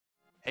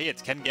Hey,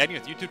 it's Ken Gagne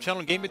with YouTube channel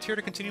and Gamebits here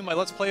to continue my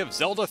Let's Play of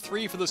Zelda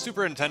 3 for the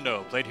Super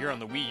Nintendo, played here on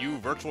the Wii U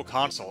Virtual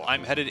Console.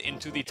 I'm headed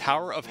into the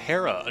Tower of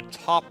Hera,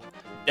 atop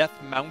Death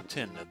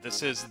Mountain.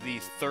 This is the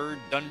third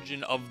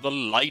dungeon of the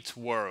Light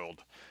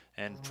World,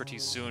 and pretty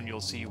soon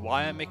you'll see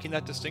why I'm making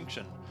that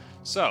distinction.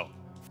 So,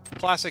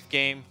 classic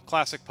game,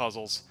 classic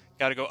puzzles,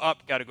 gotta go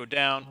up, gotta go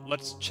down.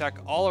 Let's check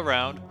all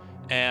around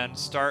and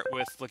start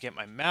with looking at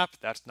my map.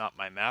 That's not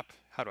my map.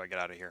 How do I get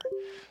out of here?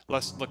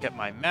 Let's look at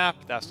my map.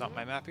 That's not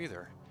my map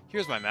either.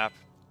 Here's my map,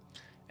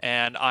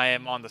 and I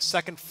am on the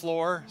second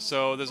floor,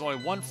 so there's only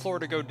one floor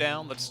to go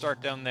down. Let's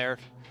start down there,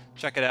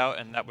 check it out,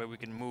 and that way we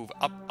can move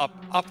up,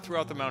 up, up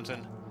throughout the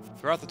mountain,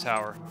 throughout the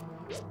tower,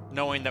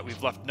 knowing that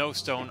we've left no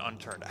stone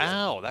unturned.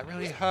 Ow, that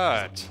really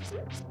hurt.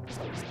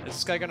 Is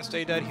this guy gonna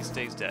stay dead? He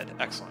stays dead.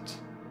 Excellent.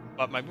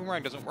 But my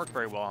boomerang doesn't work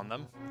very well on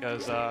them,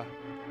 because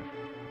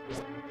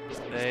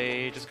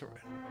they just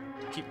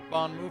keep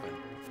on moving.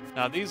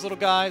 Now these little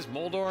guys,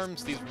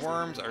 Moldorms, these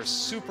worms are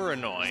super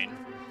annoying.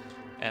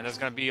 And there's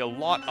going to be a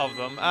lot of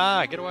them.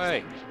 Ah, get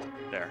away!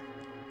 There.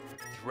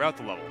 Throughout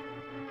the level.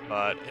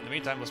 But in the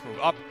meantime, let's move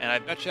up. And I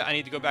bet you I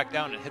need to go back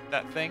down and hit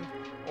that thing.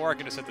 Or I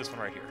can just hit this one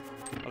right here.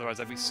 Otherwise,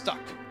 I'd be stuck.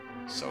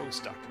 So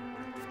stuck.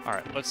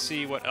 Alright, let's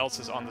see what else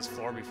is on this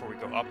floor before we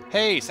go up.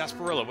 Hey,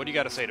 Sarsaparilla, what do you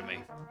got to say to me?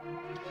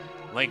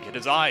 Link, it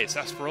is I,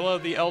 Sarsaparilla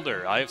the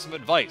Elder. I have some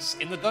advice.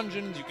 In the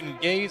dungeons, you can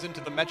gaze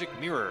into the magic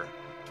mirror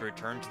to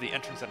return to the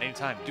entrance at any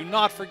time. Do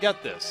not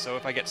forget this. So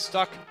if I get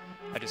stuck,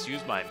 I just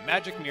use my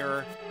magic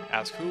mirror,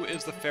 ask who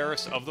is the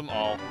fairest of them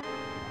all,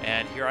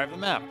 and here I have the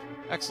map.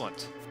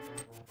 Excellent.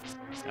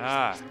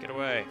 Ah, get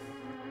away.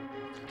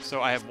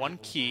 So I have one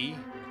key,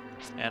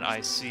 and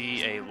I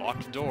see a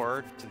locked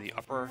door to the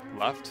upper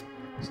left.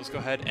 So let's go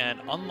ahead and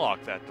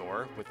unlock that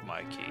door with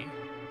my key.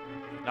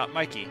 Not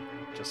my key,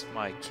 just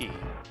my key.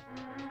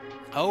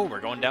 Oh,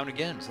 we're going down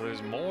again, so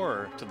there's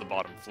more to the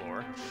bottom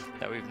floor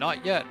that we've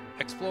not yet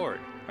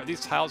explored. Are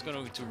these tiles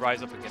going to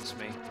rise up against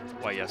me?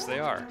 Why, yes, they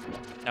are.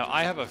 Now,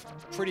 I have a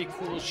pretty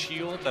cool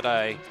shield that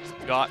I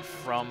got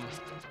from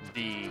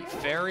the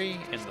ferry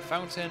in the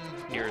fountain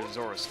near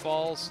Zora's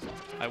Falls.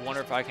 I wonder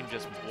if I can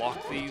just block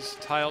these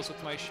tiles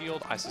with my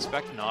shield. I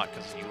suspect not,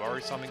 because you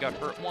already saw me got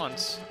hurt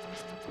once.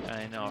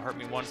 I know, hurt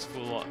me once,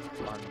 fool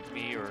on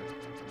me, or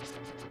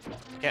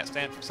can't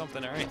stand for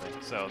something or anything.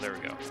 So, there we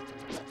go.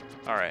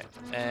 Alright,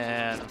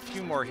 and a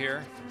few more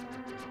here.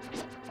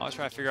 I was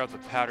trying to figure out the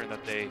pattern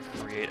that they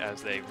create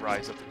as they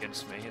rise up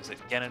against me. Is it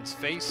Ganon's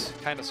face?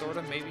 Kinda,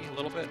 sorta, maybe, a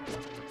little bit?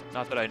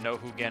 Not that I know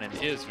who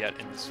Ganon is yet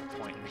in this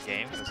point in the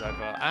game, because I've,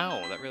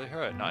 ow, that really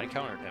hurt, not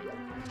encountered him.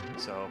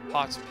 So,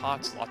 pots,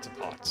 lots of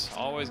pots.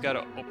 Always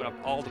gotta open up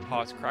all the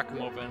pots, crack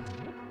them open,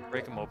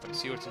 break them open,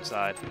 see what's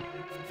inside,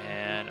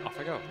 and off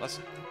I go. Let's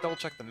double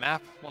check the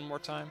map one more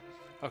time.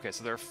 Okay,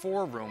 so there are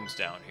 4 rooms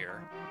down here.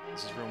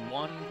 This is room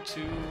 1,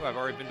 2, I've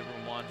already been to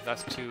room 1,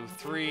 that's 2,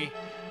 3,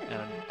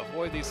 and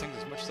avoid these things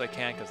as much as I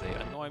can because they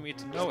annoy me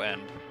to no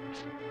end.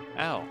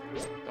 Ow,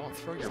 don't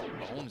throw your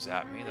bones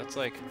at me, that's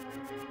like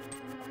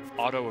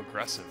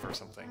auto-aggressive or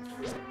something.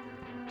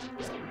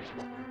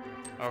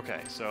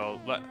 Okay,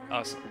 so let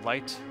us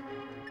light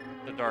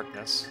the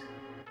darkness.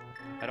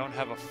 I don't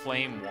have a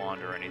flame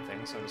wand or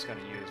anything, so I'm just going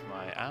to use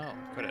my, ow,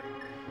 quit it,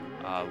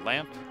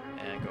 lamp,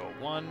 and go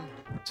 1,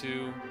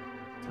 2,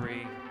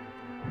 3,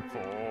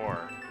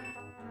 4.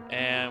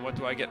 And what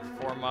do I get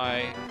for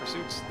my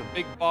pursuits? The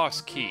big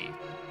boss key.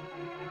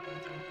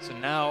 So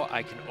now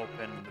I can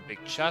open the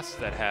big chest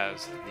that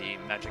has the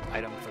magic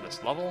item for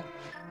this level,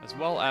 as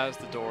well as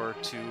the door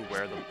to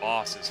where the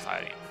boss is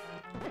hiding.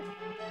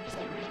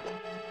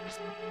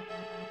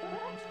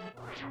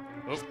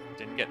 Oh,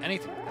 didn't get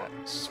anything with that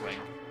swing.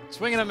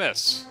 Swing and a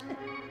miss!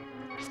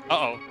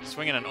 Uh-oh,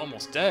 swinging and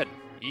almost dead.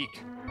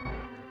 Eek.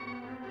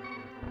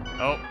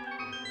 Oh.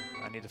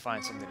 I need to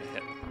find something to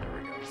hit. There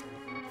we go.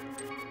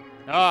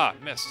 Ah,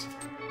 missed.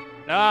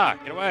 Ah,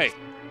 get away.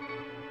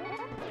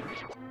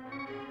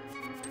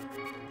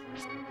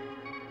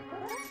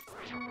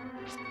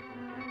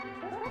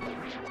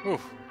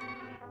 Oof.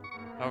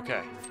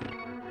 Okay.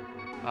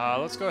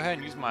 Let's go ahead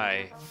and use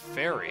my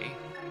fairy,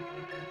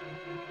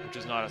 which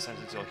is not a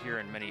sentence you'll hear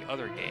in many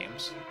other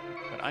games,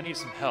 but I need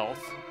some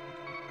health.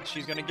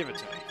 She's gonna give it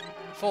to me.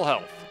 Full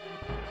health.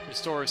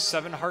 Restores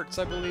 7 hearts,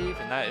 I believe,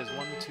 and that is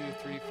 1, 2,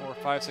 3, 4,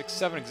 5, 6,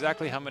 7,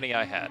 exactly how many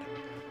I had.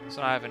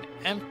 So now I have an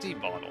empty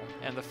bottle,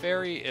 and the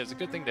fairy is a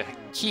good thing to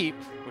keep,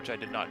 which I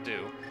did not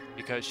do,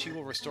 because she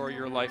will restore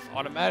your life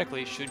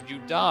automatically should you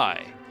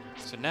die.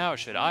 So now,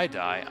 should I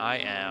die, I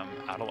am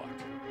out of luck.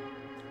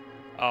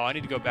 Oh, I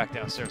need to go back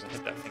downstairs and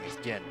hit that thing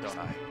again, don't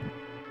I?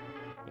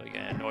 Really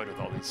getting annoyed with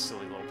all these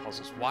silly little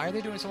puzzles. Why are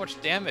they doing so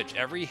much damage?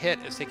 Every hit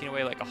is taking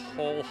away like a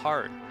whole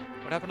heart.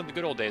 What happened in the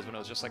good old days when it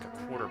was just like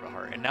a quarter of a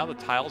heart? And now the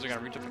tiles are going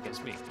to reach up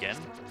against me again?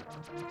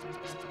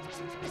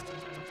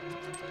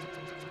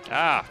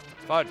 Ah,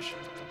 fudge.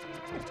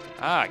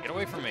 Ah, get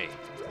away from me.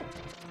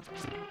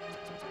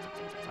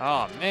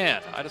 Oh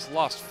man, I just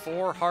lost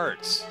 4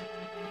 hearts.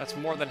 That's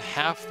more than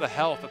half the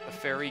health that the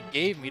fairy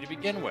gave me to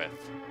begin with.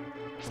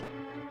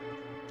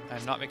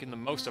 I'm not making the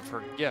most of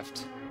her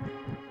gift.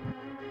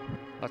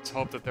 Let's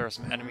hope that there are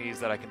some enemies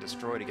that I can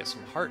destroy to get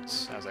some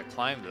hearts as I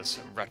climb this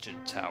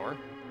wretched tower.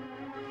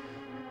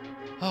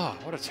 Oh,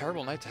 what a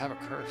terrible night to have a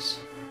curse.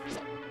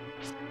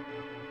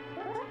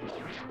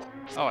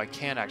 Oh, I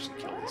can actually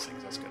kill these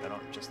things. That's good. I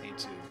don't just need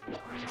to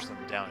push them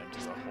down into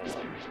the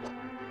hole.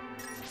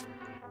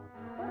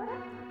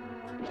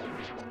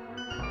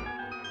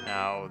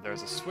 Now,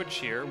 there's a switch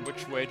here.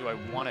 Which way do I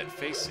want it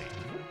facing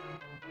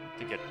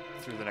to get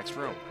through the next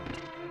room?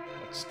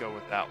 Let's go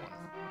with that one.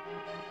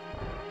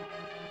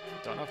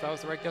 Don't know if that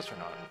was the right guess or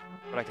not,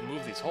 but I can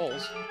move these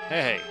holes.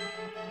 Hey!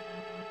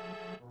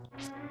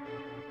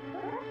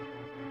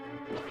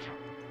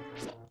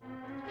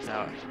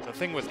 Now, the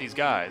thing with these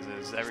guys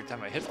is every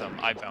time I hit them,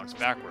 I bounce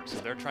backwards, so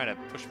they're trying to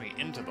push me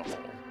into the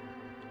hole.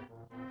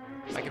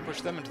 I can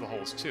push them into the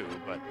holes too,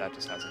 but that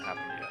just hasn't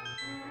happened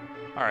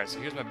yet. Alright, so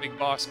here's my big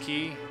boss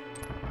key,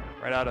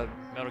 right out of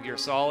Metal Gear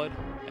Solid,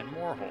 and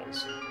more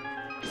holes.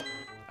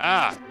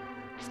 Ah!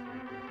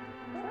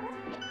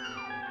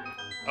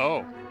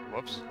 Oh,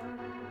 whoops.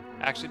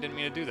 Actually didn't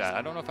mean to do that.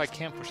 I don't know if I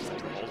can push them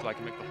into the holes, but I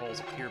can make the holes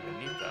appear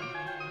beneath them.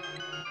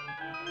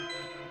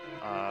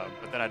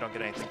 But then I don't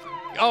get anything for...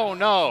 Oh,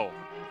 no!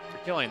 For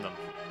killing them.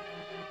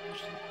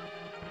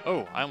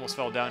 Oh, I almost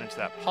fell down into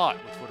that pot,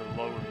 which would have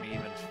lowered me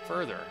even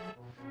further.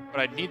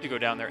 But I'd need to go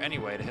down there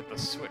anyway to hit the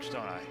switch,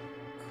 don't I?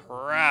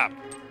 Crap!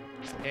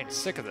 I'm getting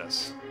sick of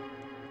this.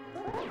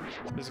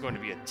 This is going to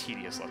be a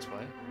tedious Let's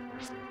Play.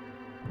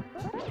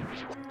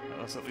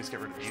 Let's at least get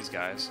rid of these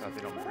guys so that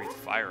they don't breathe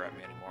fire at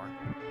me anymore.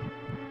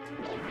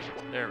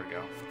 There we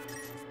go.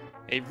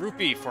 A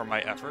rupee for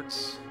my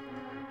efforts.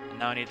 And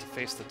now I need to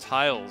face the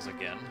tiles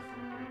again.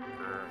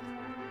 Grr.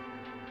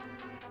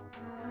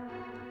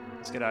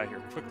 Let's get out of here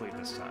quickly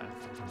this time.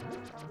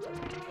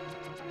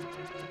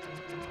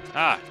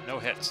 Ah, no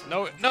hits.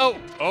 No, no!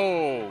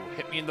 Oh,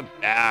 hit me in the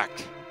back.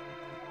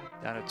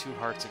 Down to 2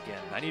 hearts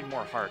again. I need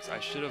more hearts. I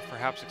should have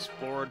perhaps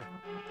explored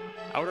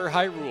Outer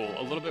Hyrule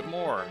a little bit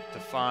more to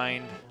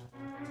find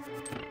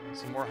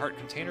some more heart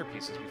container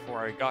pieces before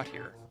I got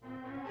here.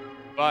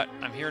 But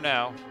I'm here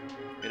now.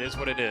 It is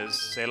what it is.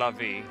 C'est la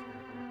vie.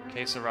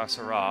 Que sera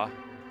sera.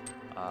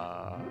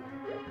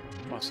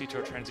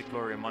 Mosito Transit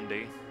Gloria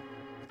Mundi.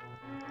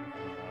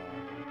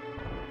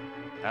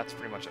 That's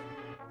pretty much it.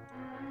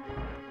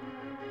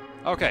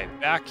 Okay,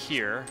 back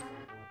here.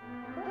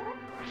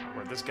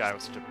 Where this guy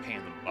was such a pain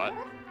in the butt.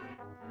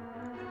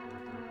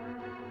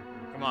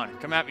 Come on,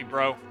 come at me,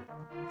 bro.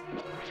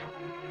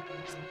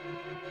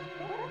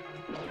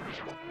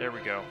 There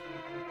we go.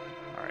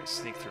 Alright,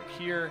 sneak through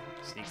here.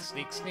 Sneak,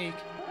 sneak, sneak.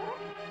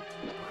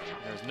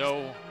 There's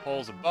no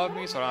holes above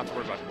me, so I don't have to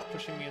worry about him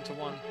pushing me into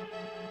one.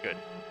 Good.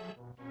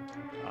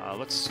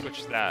 Let's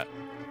switch that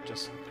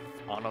just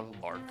on a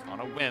lark, on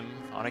a whim,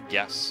 on a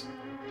guess.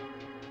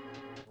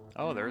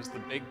 Oh, there's the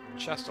big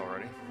chest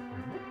already.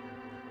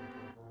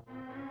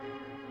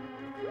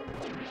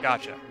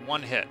 Gotcha.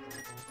 1 hit.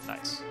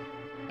 Nice.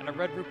 And a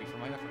red rupee for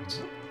my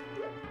efforts.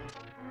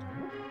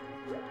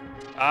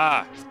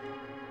 Ah!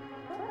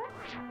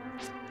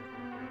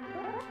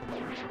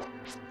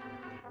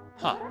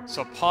 Huh.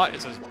 So pot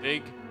is as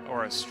big,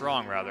 or as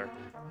strong, rather,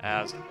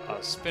 as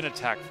a spin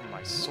attack from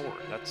my sword.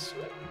 That's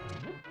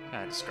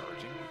kind of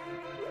discouraging.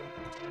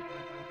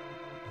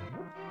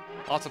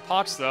 Lots of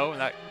pots, though,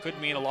 and that could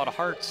mean a lot of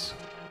hearts.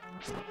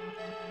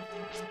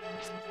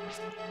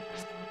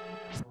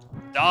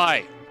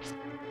 Die!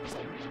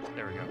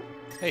 There we go.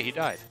 Hey, he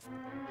died.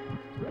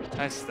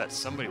 Nice that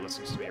somebody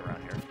listens to me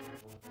around here.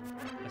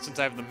 And since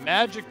I have the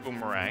magic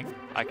boomerang,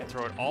 I can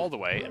throw it all the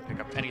way and pick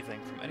up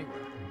anything from anywhere.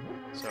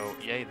 So,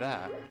 yay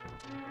that.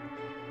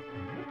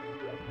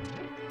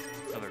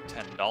 Another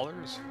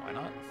 $10, why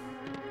not?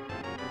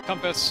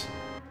 Compass!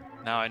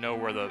 Now I know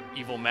where the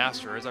evil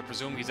master is. I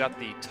presume he's at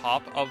the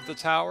top of the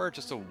tower.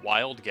 Just a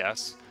wild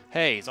guess.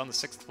 Hey, he's on the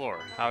 6th floor.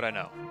 How'd I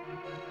know?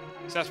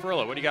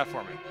 Sarsaparilla, what do you got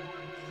for me?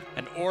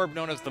 An orb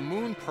known as the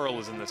Moon Pearl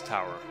is in this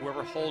tower.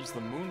 Whoever holds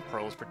the Moon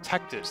Pearl is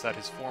protected so that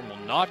his form will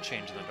not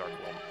change in the Dark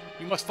World.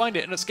 You must find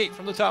it and escape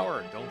from the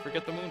tower. Don't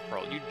forget the Moon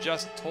Pearl. You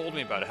just told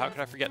me about it. How could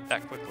I forget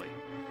that quickly?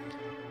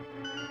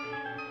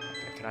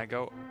 Okay, can I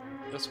go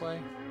this way?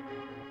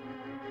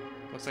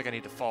 Looks like I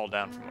need to fall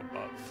down from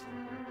above.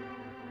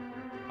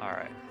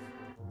 Alright.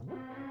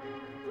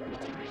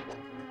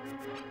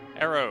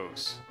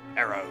 Arrows.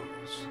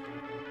 Arrows.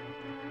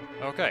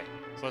 Okay,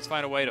 so let's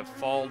find a way to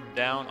fall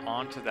down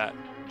onto that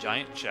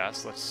giant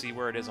chest. Let's see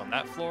where it is on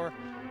that floor.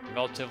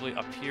 Relatively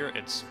up here,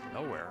 it's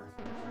nowhere.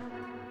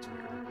 It's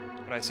weird.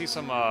 But I see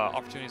some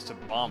opportunities to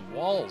bomb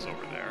walls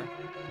over there.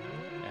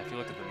 And if you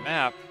look at the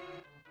map,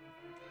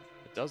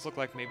 it does look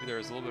like maybe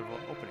there's a little bit of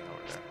an opening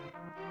over there.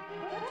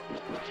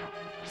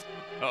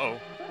 Uh-oh.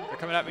 They're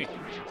coming at me.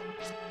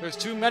 There's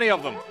too many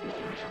of them.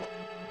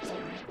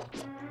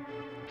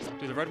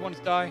 Do the red ones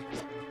die?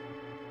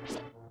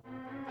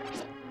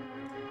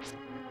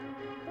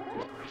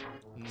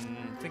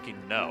 Thinking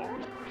no.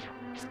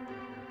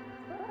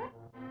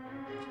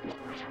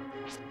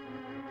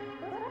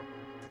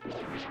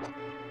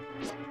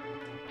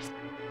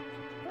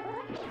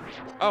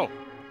 Oh,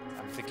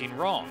 I'm thinking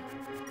wrong.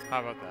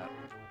 How about that?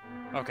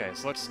 Okay,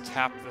 so let's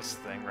tap this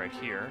thing right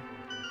here.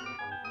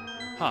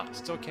 Huh,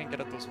 still can't get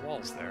at those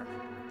walls there.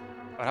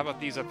 But how about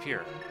these up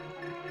here?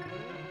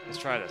 Let's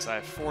try this. I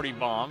have 40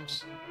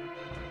 bombs.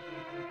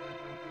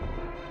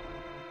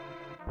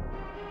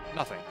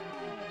 Nothing.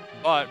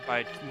 But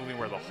by moving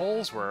where the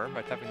holes were,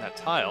 by tapping that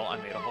tile, I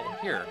made a hole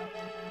here.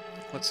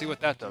 Let's see what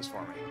that does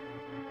for me.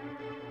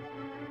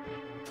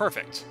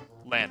 Perfect.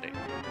 Landing.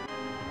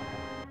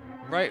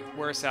 Right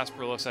where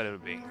Sarsaparilla said it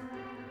would be.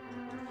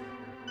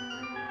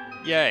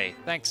 Yay.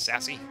 Thanks,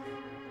 Sassy.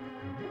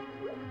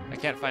 I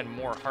can't find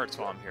more hearts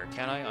while I'm here,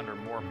 can I? Under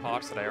more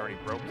pots that I already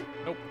broke?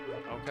 Nope.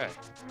 Okay.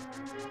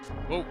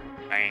 Whoa.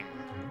 Bang.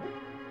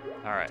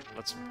 Alright,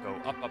 let's go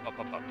up, up, up,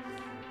 up, up.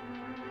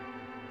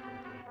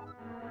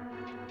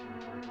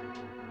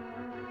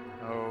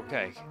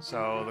 Okay,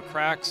 so the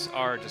cracks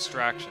are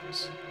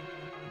distractions.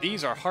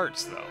 These are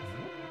hearts, though.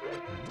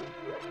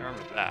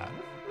 Remember that.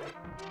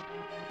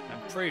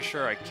 I'm pretty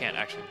sure I can't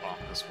actually bomb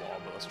this wall,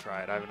 but let's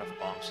try it. I have enough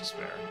bombs to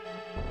spare.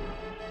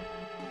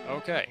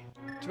 Okay.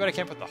 Too bad I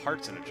can't put the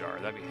hearts in a jar.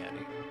 That'd be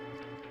handy.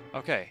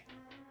 Okay.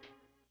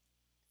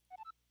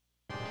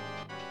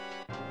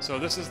 So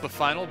this is the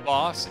final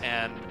boss,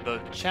 and the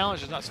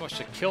challenge is not so much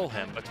to kill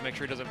him, but to make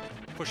sure he doesn't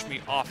push me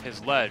off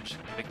his ledge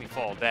and make me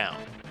fall down.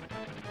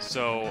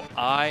 So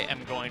I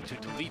am going to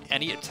delete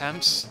any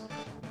attempts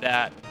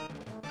that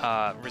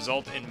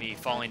result in me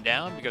falling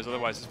down, because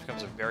otherwise this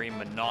becomes a very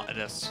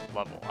monotonous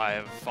level. I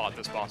have fought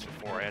this boss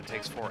before, and it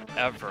takes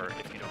forever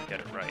if you don't get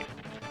it right.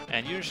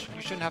 And you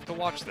shouldn't have to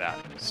watch that.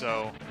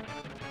 So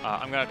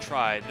I'm going to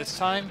try this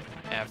time,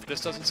 and if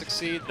this doesn't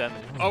succeed, then...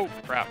 Oh,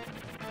 crap.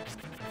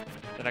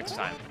 The next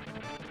time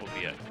will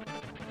be it.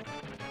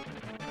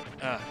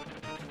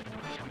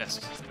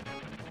 Missed.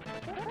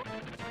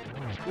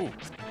 Ooh.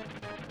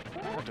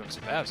 We're doing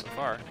so bad so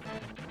far.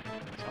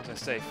 As long as I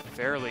stay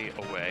fairly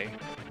away.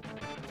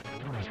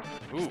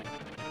 Ooh.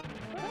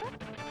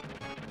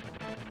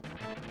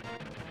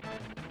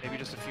 Maybe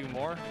just a few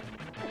more?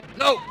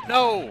 No!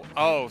 No!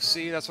 Oh,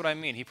 see, that's what I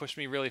mean. He pushed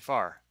me really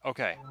far.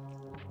 Okay.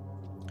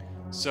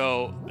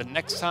 So, the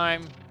next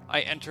time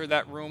I enter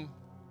that room,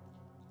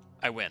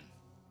 I win.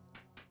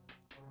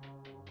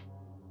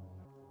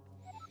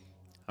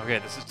 Okay,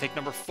 this is take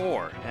number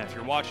 4, and if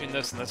you're watching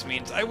this, then this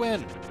means I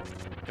win!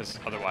 Because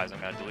otherwise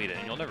I'm going to delete it,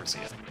 and you'll never see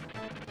it.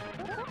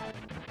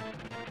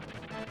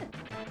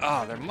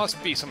 Ah, there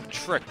must be some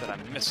trick that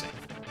I'm missing.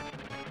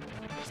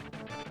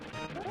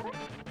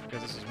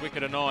 Because this is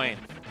wicked annoying.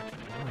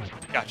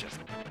 Gotcha.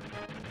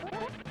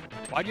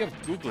 Why do you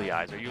have googly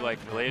eyes? Are you, like,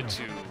 related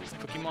to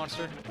Cookie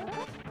Monster?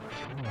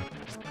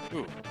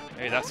 Ooh,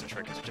 maybe that's the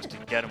trick, is just to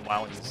get him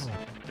while he's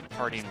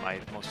departing my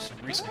most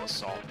recent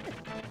assault.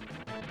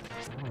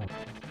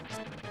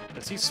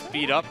 Does he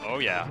speed up? Oh,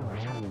 yeah.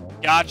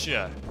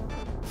 Gotcha!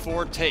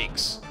 4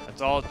 takes.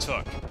 That's all it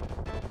took.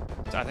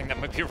 I think that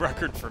might be a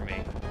record for me.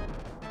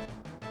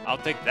 I'll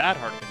take that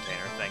heart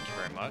container, thank you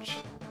very much.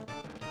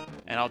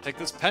 And I'll take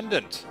this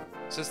pendant.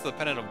 Is this the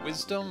Pendant of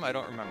Wisdom? I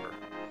don't remember.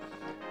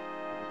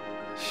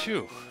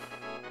 Phew.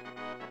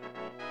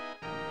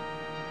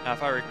 Now,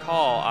 if I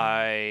recall,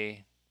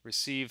 I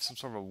received some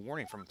sort of a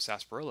warning from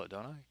Sarsaparilla,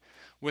 don't I?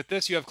 With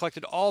this, you have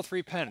collected all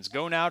 3 pens.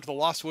 Go now to the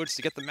Lost Woods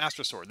to get the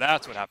Master Sword.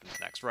 That's what happens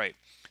next, right.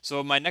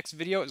 So my next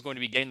video is going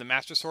to be getting the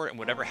Master Sword, and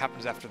whatever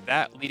happens after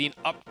that, leading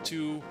up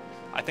to,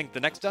 I think,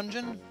 the next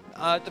dungeon?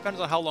 It depends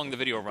on how long the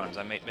video runs.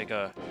 I might make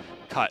a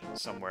cut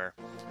somewhere.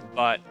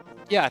 But,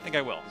 yeah, I think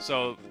I will.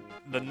 So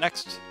the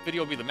next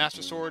video will be the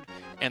Master Sword,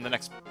 and the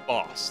next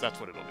boss. That's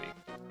what it'll be.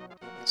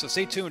 So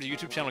stay tuned to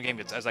YouTube channel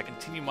Gamebits as I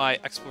continue my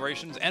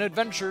explorations and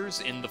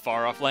adventures in the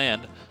far-off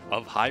land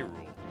of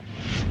Hyrule.